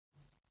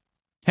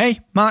Hey,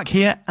 Mark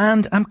here,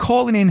 and I'm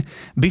calling in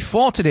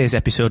before today's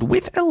episode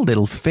with a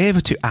little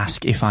favour to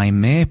ask, if I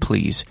may,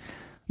 please.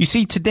 You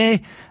see,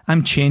 today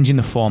I'm changing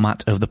the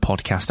format of the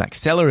Podcast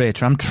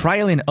Accelerator. I'm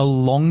trialling a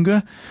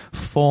longer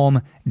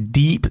form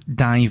deep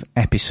dive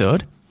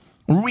episode,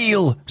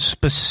 real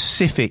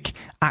specific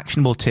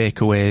actionable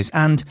takeaways,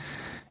 and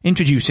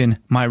introducing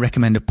my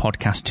recommended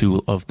podcast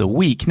tool of the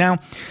week. Now,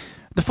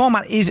 the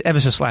format is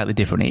ever so slightly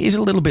different. It is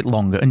a little bit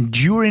longer, and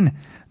during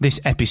this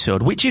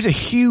episode, which is a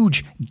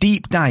huge,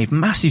 deep dive,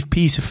 massive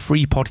piece of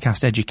free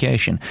podcast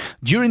education,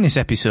 during this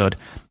episode,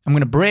 I'm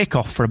going to break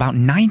off for about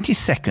 90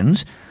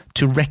 seconds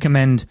to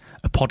recommend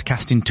a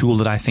podcasting tool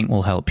that I think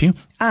will help you.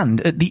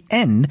 And at the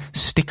end,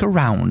 stick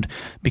around,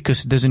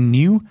 because there's a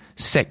new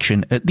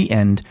section at the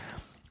end,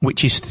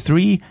 which is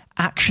 3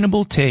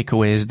 actionable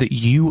takeaways that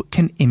you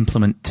can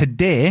implement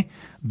today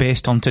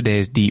based on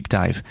today's deep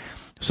dive.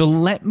 So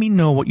let me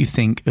know what you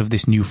think of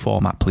this new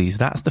format, please.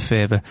 That's the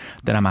favour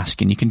that I'm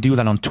asking. You can do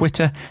that on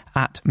Twitter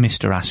at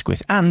Mr.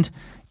 Asquith, and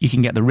you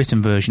can get the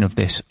written version of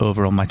this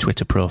over on my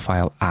Twitter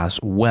profile as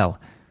well.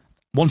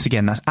 Once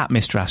again, that's at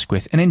Mr.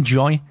 Asquith, and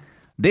enjoy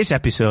this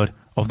episode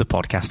of the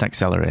Podcast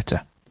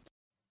Accelerator.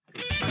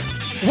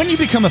 When you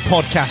become a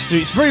podcaster,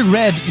 it's very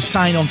rare that you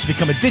sign on to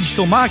become a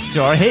digital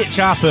marketer or a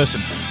HR person,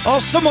 or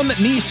someone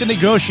that needs to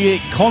negotiate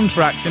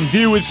contracts and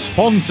deal with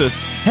sponsors.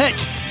 Heck,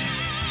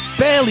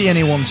 barely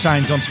anyone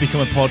signs on to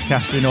become a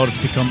podcaster in order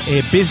to become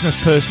a business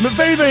person. But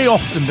very, very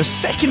often, the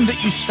second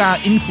that you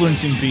start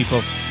influencing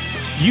people,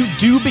 you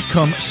do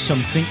become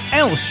something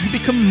else. You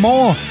become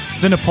more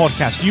than a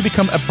podcast. You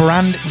become a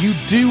brand. You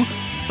do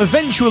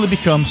eventually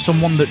become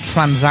someone that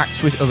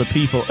transacts with other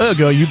people.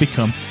 Ergo, you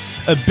become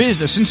a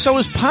business. And so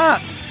as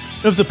part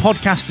of the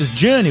podcaster's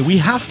journey, we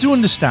have to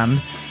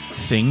understand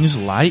things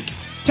like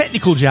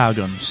technical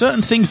jargon,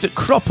 certain things that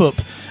crop up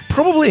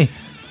probably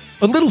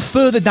a little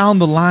further down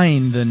the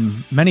line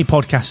than many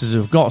podcasters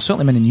have got,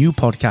 certainly many new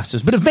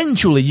podcasters. But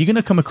eventually you're going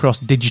to come across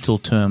digital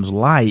terms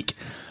like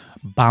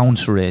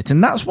bounce rate.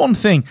 And that's one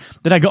thing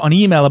that I got an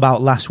email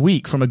about last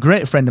week from a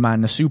great friend of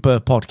mine, a super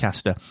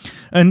podcaster.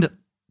 And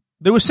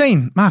they were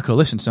saying, Marco,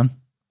 listen, son,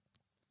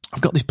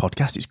 I've got this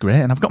podcast, it's great,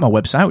 and I've got my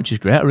website, which is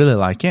great, I really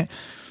like it,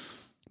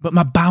 but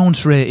my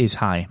bounce rate is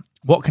high.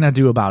 What can I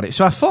do about it?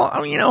 So I thought,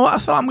 I'm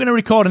going to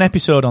record an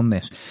episode on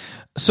this.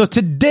 So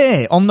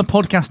today on the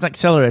Podcast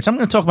Accelerator, I'm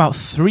going to talk about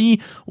 3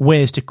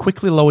 ways to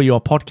quickly lower your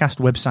podcast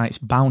website's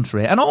bounce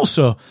rate, and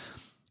also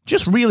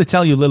just really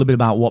tell you a little bit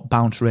about what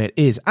bounce rate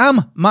is. I'm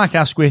Mark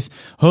Asquith,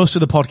 host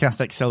of the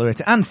Podcast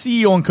Accelerator and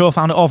CEO and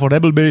co-founder of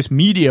Rebel Base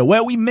Media,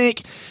 where we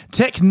make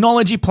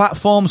technology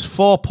platforms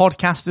for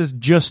podcasters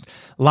just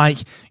like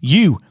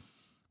you.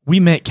 We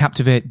make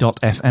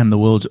Captivate.fm the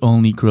world's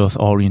only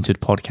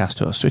growth-oriented podcast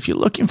host. So if you're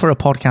looking for a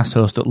podcast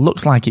host that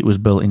looks like it was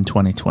built in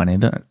 2020,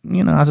 that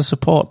has a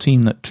support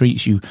team that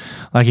treats you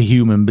like a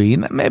human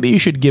being, then maybe you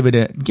should give it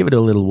a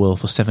little whirl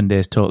for 7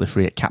 days totally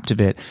free at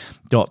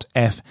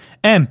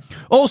Captivate.fm.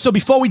 Also,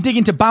 before we dig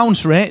into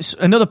bounce rates,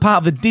 another part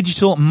of the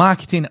digital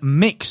marketing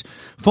mix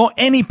for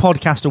any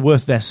podcaster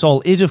worth their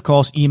salt is, of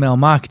course, email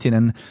marketing.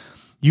 And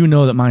you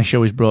know that my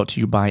show is brought to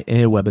you by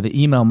Aweber,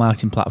 the email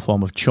marketing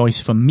platform of choice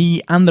for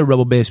me and the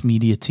Rebel Base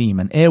Media team.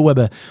 And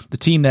Aweber, the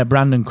team there,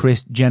 Brandon,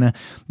 Chris, Jenna,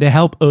 they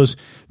help us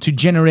to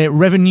generate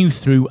revenue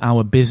through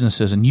our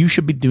businesses. And you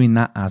should be doing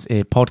that as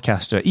a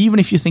podcaster. Even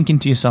if you're thinking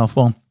to yourself,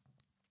 well,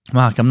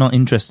 Mark, I'm not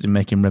interested in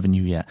making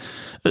revenue yet.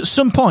 At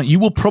some point, you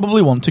will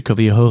probably want to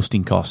cover your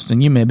hosting costs,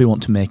 and you maybe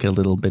want to make a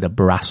little bit of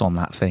brass on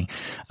that thing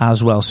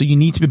as well. So you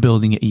need to be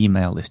building your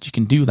email list. You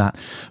can do that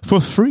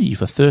for free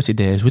for 30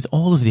 days with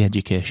all of the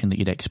education that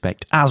you'd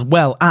expect as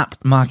well at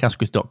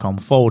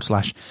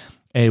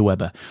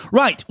markasquith.com/Aweber.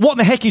 Right, what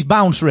the heck is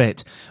bounce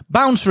rate?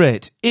 Bounce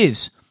rate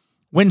is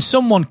when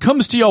someone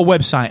comes to your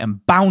website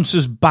and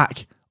bounces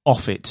back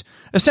off it.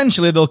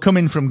 Essentially, they'll come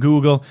in from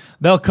Google,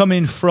 they'll come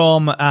in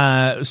from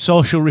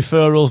social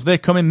referrals, they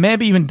come in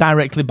maybe even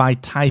directly by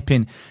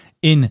typing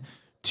in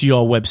to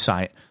your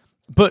website.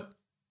 But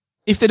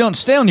if they don't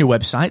stay on your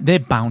website, they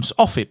bounce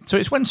off it. So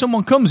it's when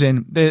someone comes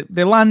in, they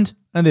land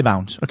and they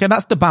bounce. Okay,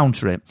 that's the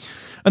bounce rate.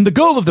 And the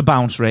goal of the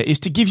bounce rate is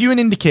to give you an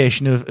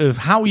indication of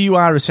how you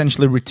are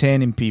essentially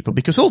retaining people,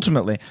 because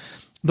ultimately,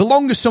 the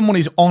longer someone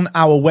is on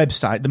our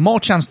website, the more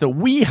chance that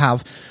we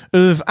have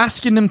of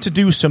asking them to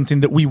do something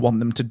that we want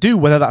them to do,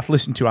 whether that's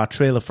listen to our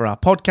trailer for our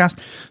podcast,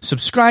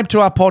 subscribe to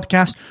our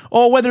podcast,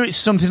 or whether it's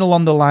something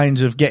along the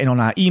lines of getting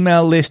on our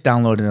email list,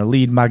 downloading a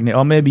lead magnet,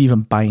 or maybe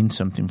even buying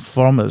something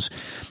from us.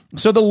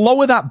 So the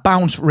lower that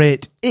bounce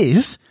rate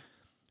is,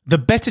 the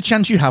better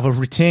chance you have of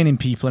retaining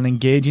people and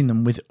engaging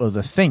them with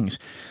other things.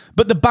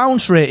 But the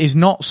bounce rate is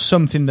not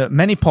something that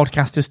many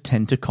podcasters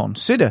tend to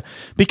consider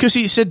because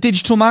it's a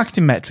digital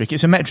marketing metric.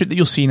 It's a metric that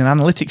you'll see in an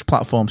analytics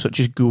platform such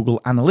as Google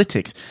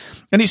Analytics.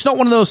 And it's not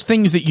one of those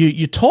things that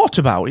you're taught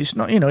about. It's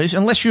not, it's,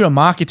 unless you're a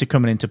marketer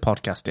coming into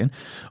podcasting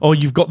or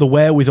you've got the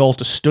wherewithal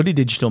to study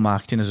digital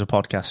marketing as a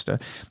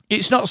podcaster,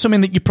 it's not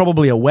something that you're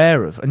probably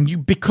aware of. And you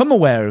become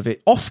aware of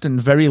it often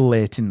very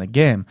late in the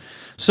game.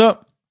 So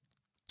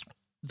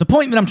the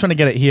point that I'm trying to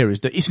get at here is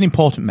that it's an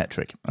important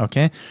metric,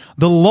 okay?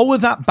 The lower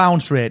that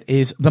bounce rate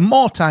is, the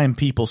more time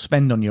people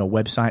spend on your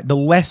website, the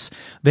less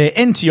they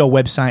enter your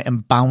website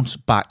and bounce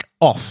back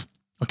off,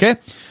 okay?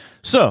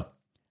 So,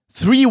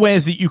 3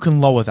 ways that you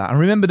can lower that. And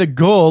remember, the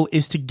goal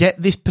is to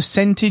get this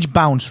percentage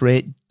bounce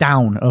rate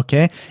down,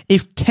 okay?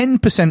 If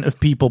 10% of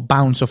people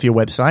bounce off your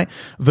website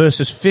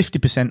versus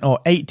 50% or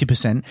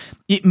 80%,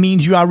 it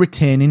means you are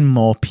retaining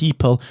more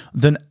people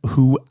than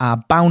who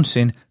are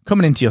bouncing,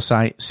 coming into your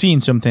site,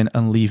 seeing something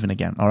and leaving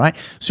again, all right?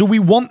 So we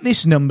want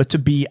this number to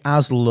be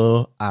as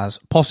low as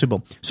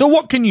possible. So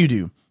what can you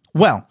do?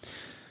 Well,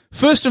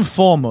 first and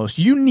foremost,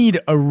 you need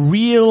a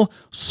real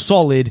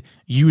solid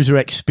user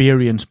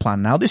experience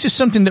plan. Now, this is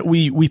something that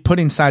we put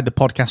inside the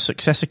Podcast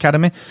Success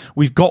Academy.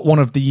 We've got one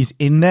of these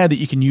in there that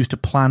you can use to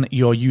plan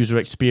your user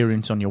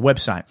experience on your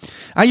website.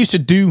 I used to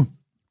do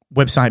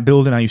website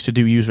building. I used to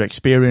do user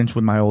experience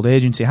with my old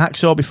agency,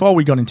 Hacksaw, before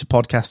we got into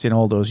podcasting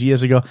all those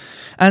years ago.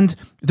 And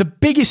the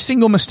biggest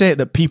single mistake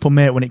that people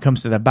make when it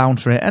comes to their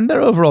bounce rate and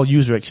their overall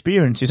user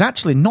experience is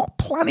actually not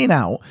planning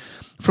out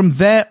from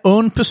their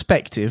own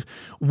perspective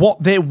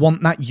what they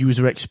want that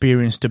user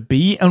experience to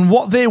be and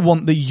what they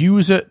want the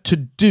user to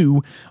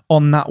do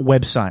on that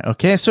website,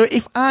 okay? So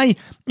if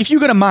you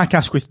go to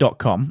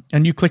markasquith.com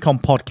and you click on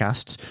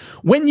podcasts,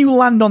 when you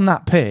land on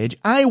that page,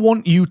 I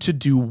want you to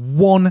do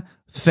one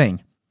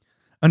thing,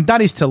 and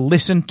that is to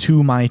listen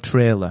to my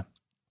trailer.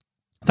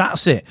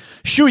 That's it.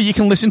 Sure, you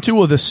can listen to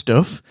other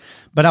stuff,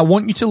 but I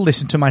want you to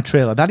listen to my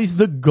trailer. That is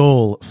the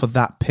goal for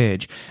that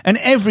page. And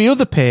every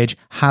other page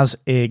has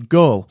a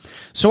goal.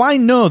 So I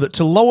know that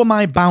to lower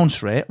my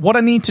bounce rate, what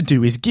I need to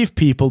do is give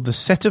people the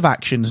set of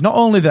actions, not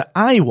only that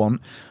I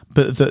want,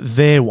 but that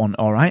they want,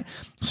 all right?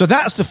 So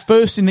that's the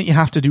first thing that you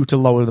have to do to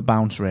lower the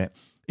bounce rate,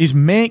 is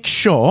make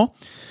sure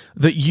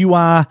that you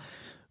are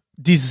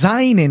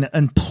designing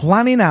and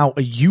planning out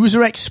a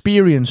user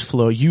experience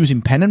flow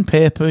using pen and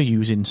paper,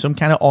 using some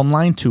kind of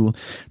online tool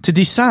to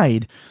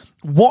decide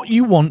what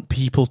you want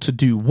people to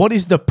do. What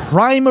is the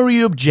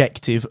primary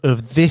objective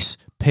of this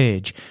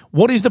page?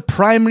 What is the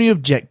primary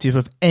objective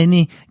of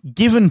any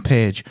given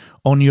page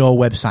on your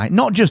website?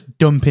 Not just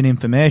dumping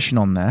information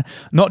on there,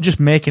 not just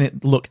making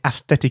it look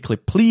aesthetically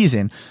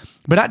pleasing,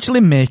 but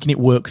actually making it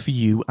work for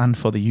you and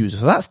for the user.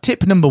 So that's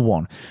tip number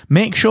 1.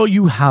 Make sure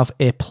you have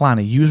a plan,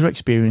 a user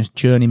experience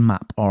journey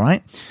map, all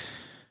right?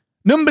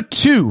 Number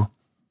 2.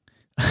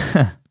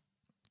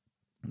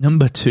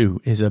 Number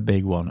 2 is a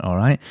big one, all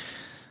right?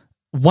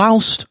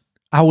 Whilst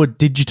our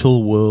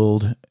digital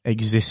world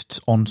exists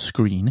on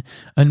screen,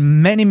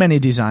 and many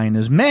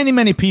designers,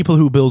 many people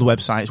who build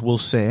websites will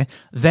say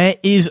there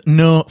is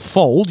no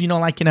fold, you know,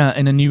 like in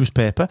a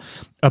newspaper,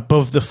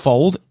 above the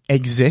fold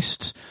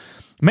exists.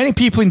 Many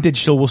people in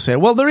digital will say,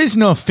 well, there is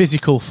no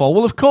physical fold.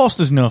 Well, of course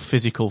there's no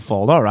physical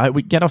fold. All right,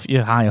 we get off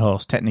your high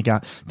horse,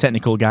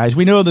 technical guys.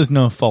 We know there's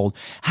no fold.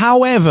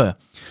 However,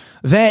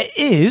 there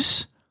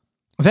is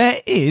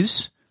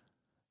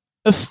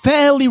a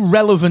fairly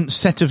relevant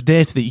set of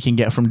data that you can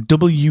get from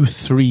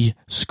W3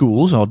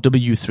 Schools, or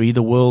W3,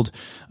 the World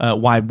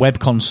Wide Web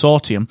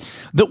Consortium,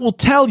 that will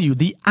tell you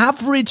the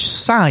average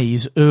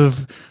size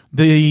of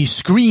the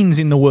screens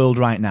in the world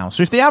right now.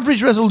 So if the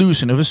average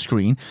resolution of a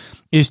screen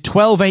is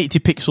 1280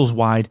 pixels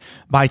wide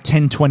by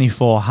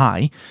 1024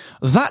 high,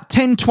 that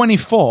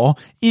 1024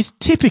 is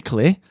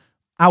typically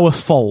our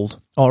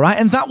fold. All right,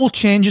 and that will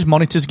change as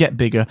monitors get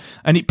bigger,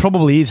 and it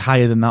probably is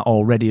higher than that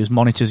already as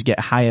monitors get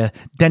higher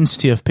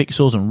density of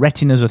pixels and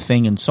retinas a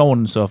thing and so on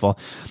and so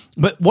forth.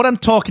 But what I'm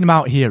talking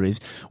about here is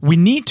we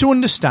need to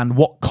understand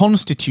what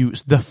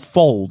constitutes the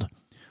fold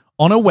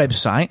on a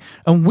website,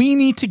 and we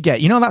need to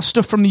get, you know, that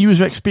stuff from the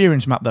user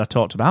experience map that I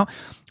talked about?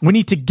 We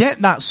need to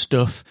get that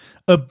stuff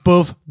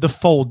above the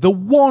fold. The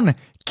one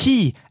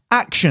key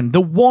action,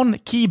 the one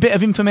key bit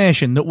of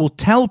information that will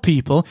tell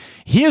people,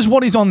 here's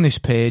what is on this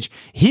page,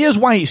 here's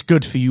why it's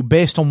good for you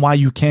based on why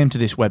you came to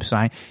this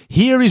website,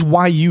 here is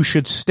why you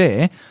should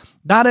stay,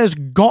 that has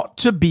got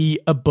to be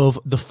above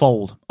the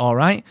fold, all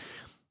right?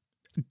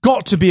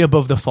 Got to be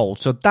above the fold.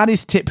 So that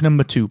is tip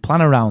number 2,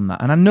 plan around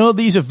that. And I know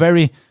these are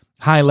very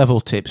high-level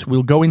tips.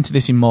 We'll go into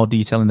this in more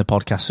detail in the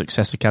Podcast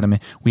Success Academy.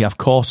 We have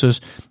courses,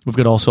 we've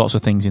got all sorts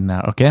of things in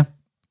there, okay?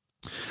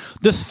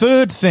 The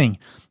third thing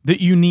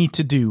that you need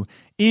to do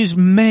is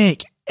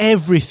make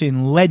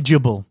everything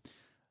legible.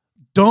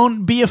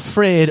 Don't be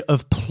afraid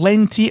of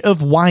plenty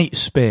of white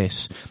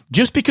space.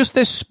 Just because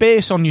there's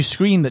space on your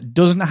screen that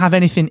doesn't have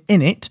anything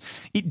in it,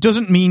 it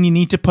doesn't mean you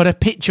need to put a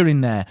picture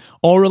in there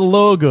or a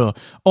logo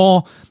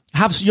or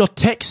have your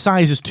text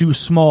sizes too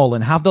small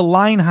and have the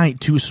line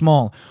height too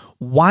small.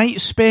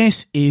 White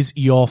space is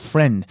your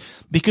friend,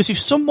 because if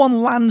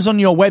someone lands on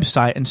your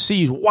website and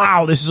sees,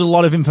 wow, this is a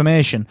lot of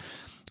information,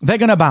 they're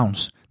going to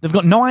bounce. They've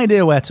got no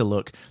idea where to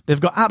look. They've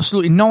got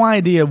absolutely no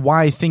idea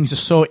why things are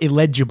so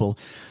illegible.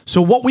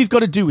 So what we've got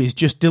to do is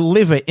just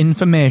deliver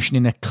information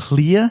in a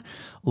clear,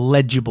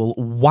 legible,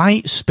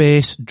 white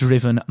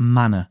space-driven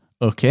manner.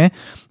 okay?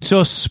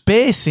 So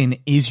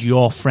spacing is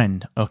your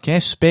friend, okay?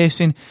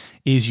 Spacing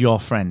is your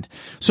friend.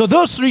 So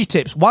those 3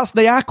 tips, whilst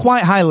they are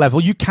quite high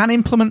level, you can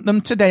implement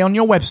them today on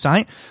your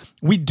website.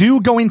 We do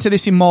go into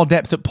this in more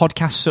depth at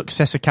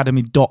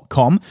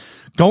podcastsuccessacademy.com.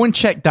 Go and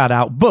check that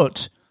out,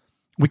 but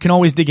we can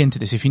always dig into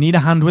this. If you need a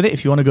hand with it,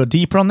 if you want to go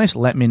deeper on this,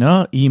 let me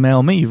know.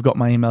 Email me. You've got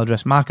my email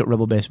address,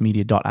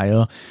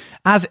 mark@rebelbasemedia.io.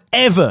 As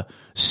ever,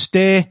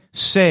 stay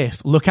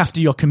safe. Look after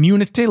your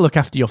community. Look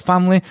after your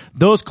family,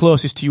 those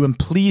closest to you, and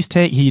please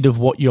take heed of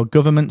what your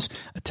governments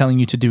are telling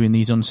you to do in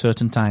these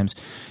uncertain times.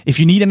 If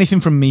you need anything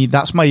from me,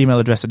 that's my email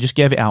address. I just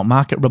gave it out,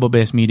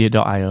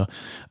 mark@rebelbasemedia.io.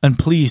 And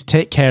please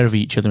take care of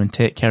each other and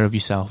take care of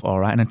yourself,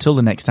 all right? And until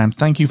the next time,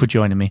 thank you for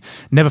joining me.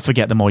 Never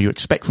forget, the more you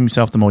expect from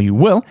yourself, the more you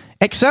will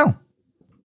excel.